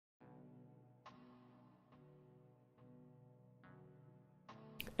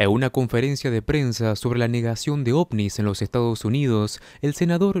En una conferencia de prensa sobre la negación de ovnis en los Estados Unidos, el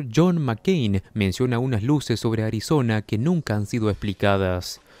senador John McCain menciona unas luces sobre Arizona que nunca han sido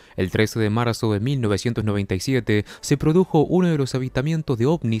explicadas. El 13 de marzo de 1997 se produjo uno de los avistamientos de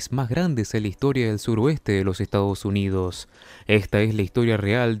ovnis más grandes en la historia del suroeste de los Estados Unidos. Esta es la historia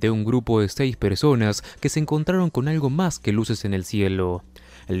real de un grupo de 6 personas que se encontraron con algo más que luces en el cielo.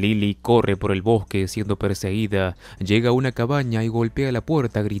 Lily corre por el bosque siendo perseguida, llega a una cabaña y golpea la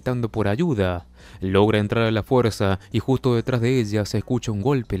puerta gritando por ayuda. Logra entrar a la fuerza y justo detrás de ella se escucha un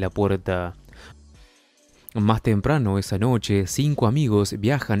golpe en la puerta. Más temprano esa noche, 5 amigos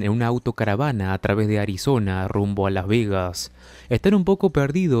viajan en una autocaravana a través de Arizona rumbo a Las Vegas. Están un poco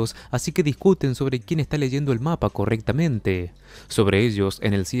perdidos, así que discuten sobre quién está leyendo el mapa correctamente. Sobre ellos,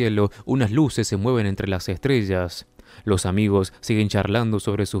 en el cielo, unas luces se mueven entre las estrellas. Los amigos siguen charlando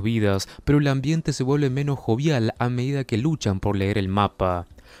sobre sus vidas, pero el ambiente se vuelve menos jovial a medida que luchan por leer el mapa.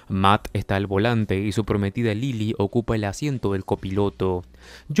 Matt está al volante y su prometida Lily ocupa el asiento del copiloto.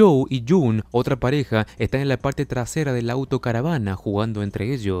 Joe y June, otra pareja, están en la parte trasera de la autocaravana jugando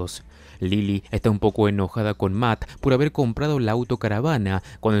entre ellos. Lily está un poco enojada con Matt por haber comprado la autocaravana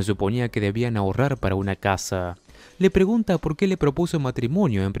cuando suponía que debían ahorrar para una casa. Le pregunta por qué le propuso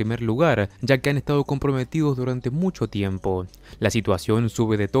matrimonio en primer lugar, ya que han estado comprometidos durante mucho tiempo. La situación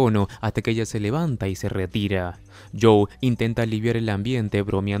sube de tono hasta que ella se levanta y se retira. Joe intenta aliviar el ambiente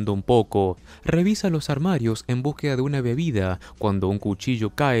bromeando un poco. Revisa los armarios en búsqueda de una bebida cuando un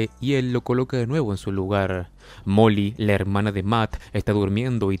cuchillo cae y él lo coloca de nuevo en su lugar. Molly, la hermana de Matt, está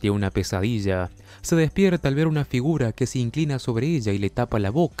durmiendo y tiene una pesadilla. Se despierta al ver una figura que se inclina sobre ella y le tapa la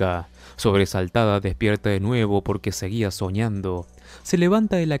boca. Sobresaltada, despierta de nuevo porque seguía soñando. Se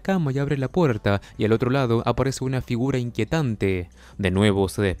levanta de la cama y abre la puerta, y al otro lado aparece una figura inquietante. De nuevo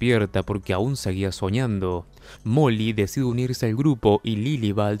se despierta porque aún seguía soñando. Molly decide unirse al grupo y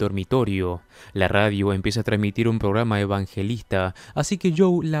Lily va al dormitorio. La radio empieza a transmitir un programa evangelista, así que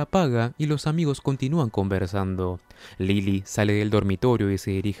Joe la apaga y los amigos continúan conversando. Lily sale del dormitorio y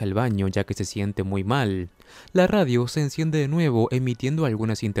se dirige al baño ya que se siente muy mal. La radio se enciende de nuevo emitiendo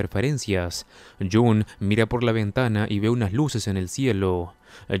algunas interferencias. June mira por la ventana y ve unas luces en el cielo.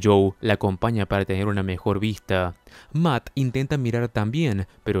 Joe la acompaña para tener una mejor vista. Matt intenta mirar también,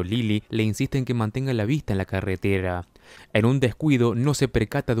 pero Lily le insiste en que mantenga la vista en la carretera. En un descuido no se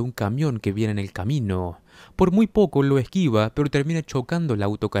percata de un camión que viene en el camino. Por muy poco lo esquiva, pero termina chocando la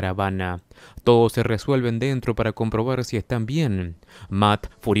autocaravana. Todos se resuelven dentro para comprobar si están bien. Matt,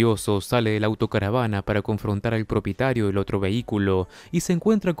 furioso, sale de la autocaravana para confrontar al propietario del otro vehículo y se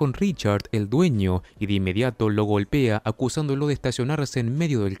encuentra con Richard, el dueño, y de inmediato lo golpea acusándolo de estacionarse en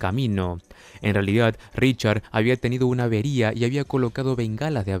medio del camino. En realidad, Richard había tenido una avería y había colocado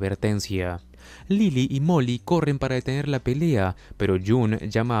bengalas de advertencia. Lily y Molly corren para detener la pelea, pero June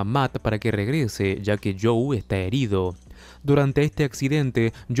llama a Matt para que regrese, ya que Joe está herido. Durante este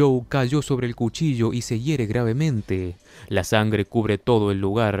accidente, Joe cayó sobre el cuchillo y se hiere gravemente. La sangre cubre todo el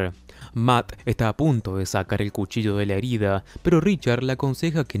lugar. Matt está a punto de sacar el cuchillo de la herida, pero Richard le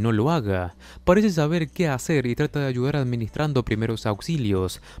aconseja que no lo haga. Parece saber qué hacer y trata de ayudar administrando primeros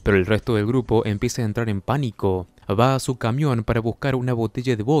auxilios, pero el resto del grupo empieza a entrar en pánico. Va a su camión para buscar una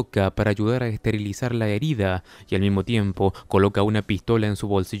botella de vodka para ayudar a esterilizar la herida y al mismo tiempo coloca una pistola en su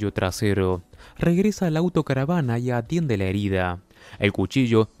bolsillo trasero. Regresa a la autocaravana y atiende la herida. El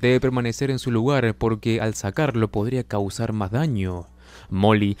cuchillo debe permanecer en su lugar porque al sacarlo podría causar más daño.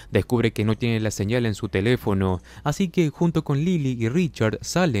 Molly descubre que no tiene la señal en su teléfono, así que junto con Lily y Richard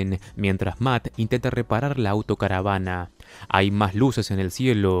salen, mientras Matt intenta reparar la autocaravana. Hay más luces en el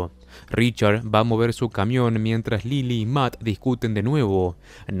cielo. Richard va a mover su camión mientras Lily y Matt discuten de nuevo.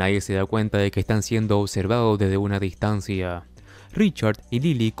 Nadie se da cuenta de que están siendo observados desde una distancia. Richard y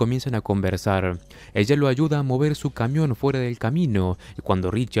Lily comienzan a conversar. Ella lo ayuda a mover su camión fuera del camino y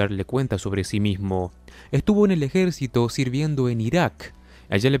cuando Richard le cuenta sobre sí mismo. Estuvo en el ejército sirviendo en Irak.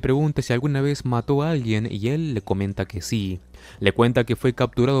 Ella le pregunta si alguna vez mató a alguien y él le comenta que sí. Le cuenta que fue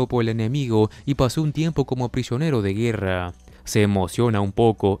capturado por el enemigo y pasó un tiempo como prisionero de guerra. Se emociona un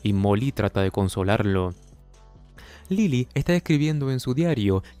poco y Molly trata de consolarlo. Lily está escribiendo en su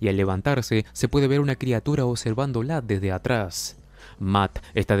diario y al levantarse se puede ver una criatura observándola desde atrás. Matt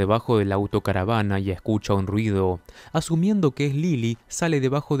está debajo de la autocaravana y escucha un ruido. Asumiendo que es Lily, sale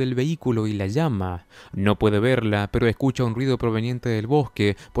debajo del vehículo y la llama. No puede verla, pero escucha un ruido proveniente del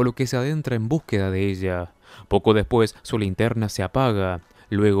bosque, por lo que se adentra en búsqueda de ella. Poco después, su linterna se apaga.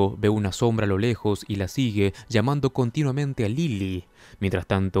 Luego ve una sombra a lo lejos y la sigue, llamando continuamente a Lily. Mientras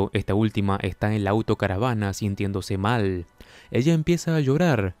tanto, esta última está en la autocaravana sintiéndose mal. Ella empieza a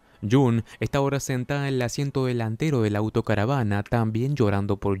llorar. June está ahora sentada en el asiento delantero de la autocaravana, también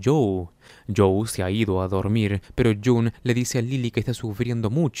llorando por Joe. Joe se ha ido a dormir, pero June le dice a Lily que está sufriendo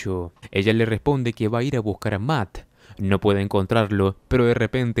mucho. Ella le responde que va a ir a buscar a Matt. No puede encontrarlo, pero de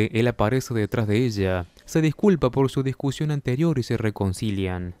repente él aparece detrás de ella. Se disculpa por su discusión anterior y se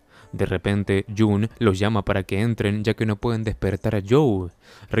reconcilian. De repente, June los llama para que entren ya que no pueden despertar a Joe.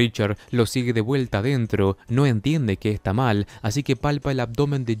 Richard los sigue de vuelta adentro, no entiende que está mal, así que palpa el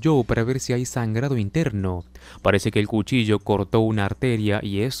abdomen de Joe para ver si hay sangrado interno. Parece que el cuchillo cortó una arteria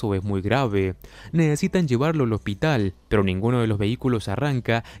y eso es muy grave. Necesitan llevarlo al hospital, pero ninguno de los vehículos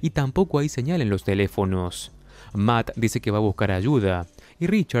arranca y tampoco hay señal en los teléfonos. Matt dice que va a buscar ayuda, y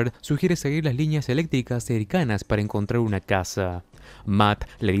Richard sugiere seguir las líneas eléctricas cercanas para encontrar una casa. Matt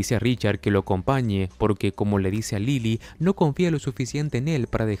le dice a Richard que lo acompañe porque, como le dice a Lily, no confía lo suficiente en él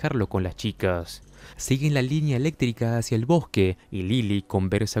para dejarlo con las chicas. Siguen la línea eléctrica hacia el bosque y Lily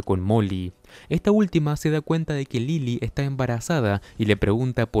conversa con Molly. Esta última se da cuenta de que Lily está embarazada y le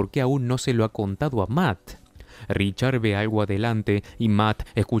pregunta por qué aún no se lo ha contado a Matt. Richard ve algo adelante y Matt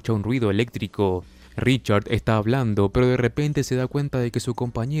escucha un ruido eléctrico. Richard está hablando, pero de repente se da cuenta de que su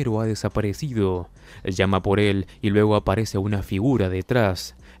compañero ha desaparecido. Llama por él y luego aparece una figura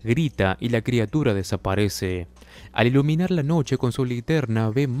detrás. Grita y la criatura desaparece. Al iluminar la noche con su linterna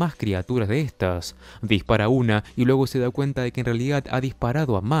ve más criaturas de estas. Dispara una y luego se da cuenta de que en realidad ha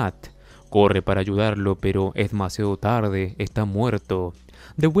disparado a Matt. Corre para ayudarlo, pero es demasiado tarde, está muerto.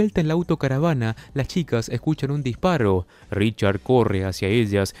 De vuelta en la autocaravana, las chicas escuchan un disparo. Richard corre hacia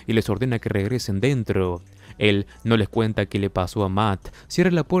ellas y les ordena que regresen dentro. Él no les cuenta qué le pasó a Matt,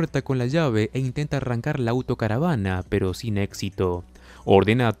 cierra la puerta con la llave e intenta arrancar la autocaravana, pero sin éxito.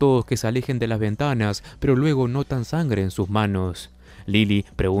 Ordena a todos que se alejen de las ventanas, pero luego notan sangre en sus manos. Lily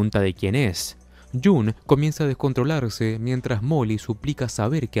pregunta de quién es. June comienza a descontrolarse mientras Molly suplica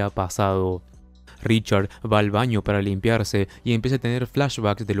saber qué ha pasado. Richard va al baño para limpiarse y empieza a tener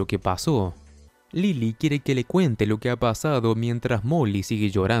flashbacks de lo que pasó. Lily quiere que le cuente lo que ha pasado mientras Molly sigue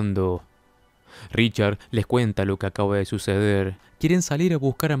llorando. Richard les cuenta lo que acaba de suceder. Quieren salir a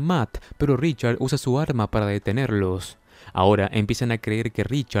buscar a Matt, pero Richard usa su arma para detenerlos. Ahora empiezan a creer que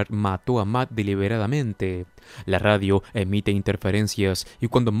Richard mató a Matt deliberadamente. La radio emite interferencias y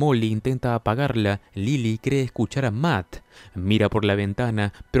cuando Molly intenta apagarla, Lily cree escuchar a Matt. Mira por la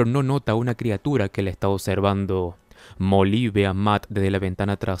ventana, pero no nota una criatura que la está observando. Molly ve a Matt desde la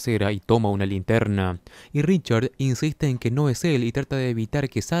ventana trasera y toma una linterna, y Richard insiste en que no es él y trata de evitar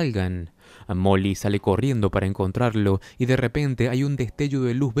que salgan. Molly sale corriendo para encontrarlo y de repente hay un destello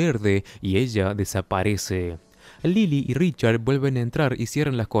de luz verde y ella desaparece. Lily y Richard vuelven a entrar y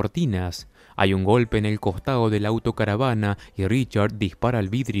cierran las cortinas. Hay un golpe en el costado de la autocaravana y Richard dispara al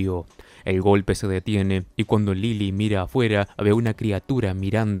vidrio. El golpe se detiene y cuando Lily mira afuera ve una criatura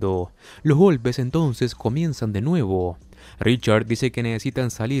mirando. Los golpes entonces comienzan de nuevo. Richard dice que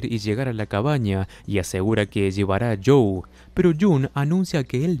necesitan salir y llegar a la cabaña y asegura que llevará a Joe, pero June anuncia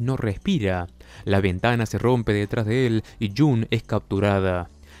que él no respira. La ventana se rompe detrás de él y June es capturada.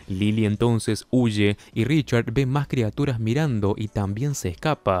 Lily entonces huye y Richard ve más criaturas mirando y también se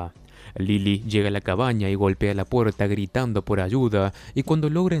escapa. Lily llega a la cabaña y golpea la puerta gritando por ayuda y cuando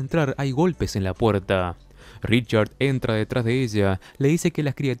logra entrar hay golpes en la puerta. Richard entra detrás de ella, le dice que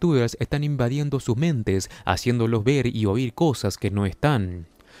las criaturas están invadiendo sus mentes, haciéndolos ver y oír cosas que no están.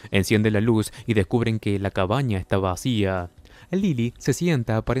 Enciende la luz y descubren que la cabaña está vacía. Lily se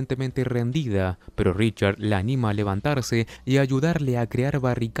sienta aparentemente rendida, pero Richard la anima a levantarse y a ayudarle a crear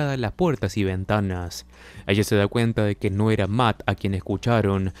barricadas en las puertas y ventanas. Ella se da cuenta de que no era Matt a quien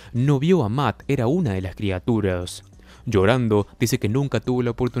escucharon, no vio a Matt, era una de las criaturas. Llorando, dice que nunca tuvo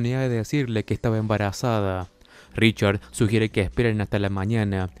la oportunidad de decirle que estaba embarazada. Richard sugiere que esperen hasta la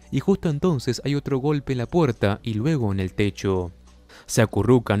mañana, y justo entonces hay otro golpe en la puerta y luego en el techo. Se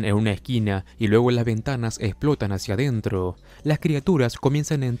acurrucan en una esquina y luego las ventanas explotan hacia adentro. Las criaturas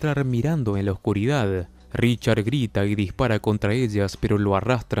comienzan a entrar mirando en la oscuridad. Richard grita y dispara contra ellas, pero lo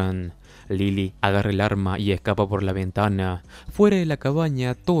arrastran. Lily agarra el arma y escapa por la ventana. Fuera de la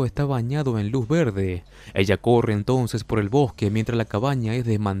cabaña todo está bañado en luz verde. Ella corre entonces por el bosque mientras la cabaña es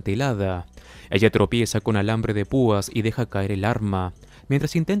desmantelada. Ella tropieza con alambre de púas y deja caer el arma.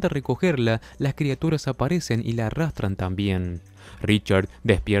 Mientras intenta recogerla, las criaturas aparecen y la arrastran también. Richard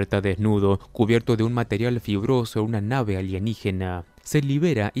despierta desnudo, cubierto de un material fibroso en una nave alienígena. Se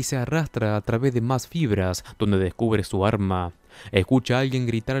libera y se arrastra a través de más fibras, donde descubre su arma. Escucha a alguien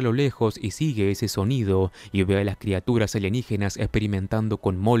gritar a lo lejos y sigue ese sonido, y ve a las criaturas alienígenas experimentando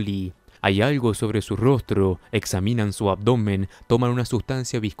con Molly. Hay algo sobre su rostro, examinan su abdomen, toman una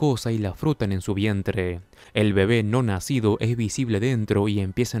sustancia viscosa y la frotan en su vientre. El bebé no nacido es visible dentro y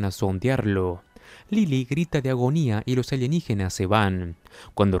empiezan a sondearlo. Lily grita de agonía y los alienígenas se van.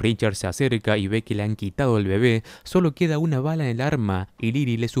 Cuando Richard se acerca y ve que le han quitado el bebé, solo queda una bala en el arma y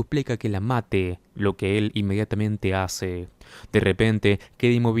Lily le suplica que la mate, lo que él inmediatamente hace. De repente,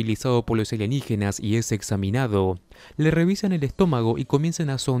 queda inmovilizado por los alienígenas y es examinado. Le revisan el estómago y comienzan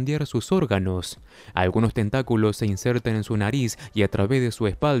a sondear sus órganos. Algunos tentáculos se insertan en su nariz y a través de su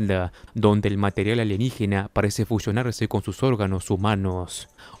espalda, donde el material alienígena parece fusionarse con sus órganos humanos.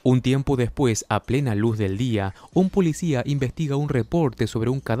 Un tiempo después, a plena luz del día, un policía investiga un reporte sobre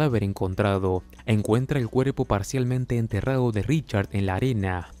un cadáver encontrado. Encuentra el cuerpo parcialmente enterrado de Richard en la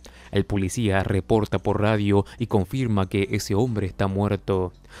arena. El policía reporta por radio y confirma que ese hombre está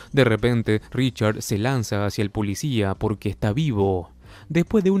muerto. De repente, Richard se lanza hacia el policía porque está vivo.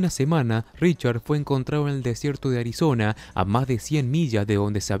 Después de una semana, Richard fue encontrado en el desierto de Arizona, a más de 100 millas de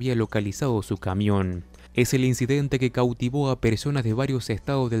donde se había localizado su camión. Es el incidente que cautivó a personas de varios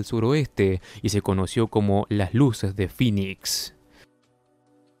estados del suroeste y se conoció como las Luces de Fénix.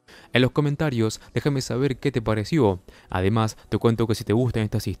 En los comentarios déjame saber qué te pareció. Además, te cuento que si te gustan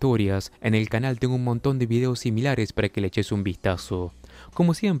estas historias, en el canal tengo un montón de videos similares para que le eches un vistazo.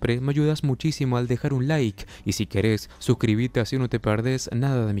 Como siempre, me ayudas muchísimo al dejar un like y si querés, suscríbete así no te perdés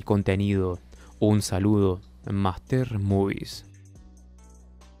nada de mi contenido. Un saludo, Master Movies.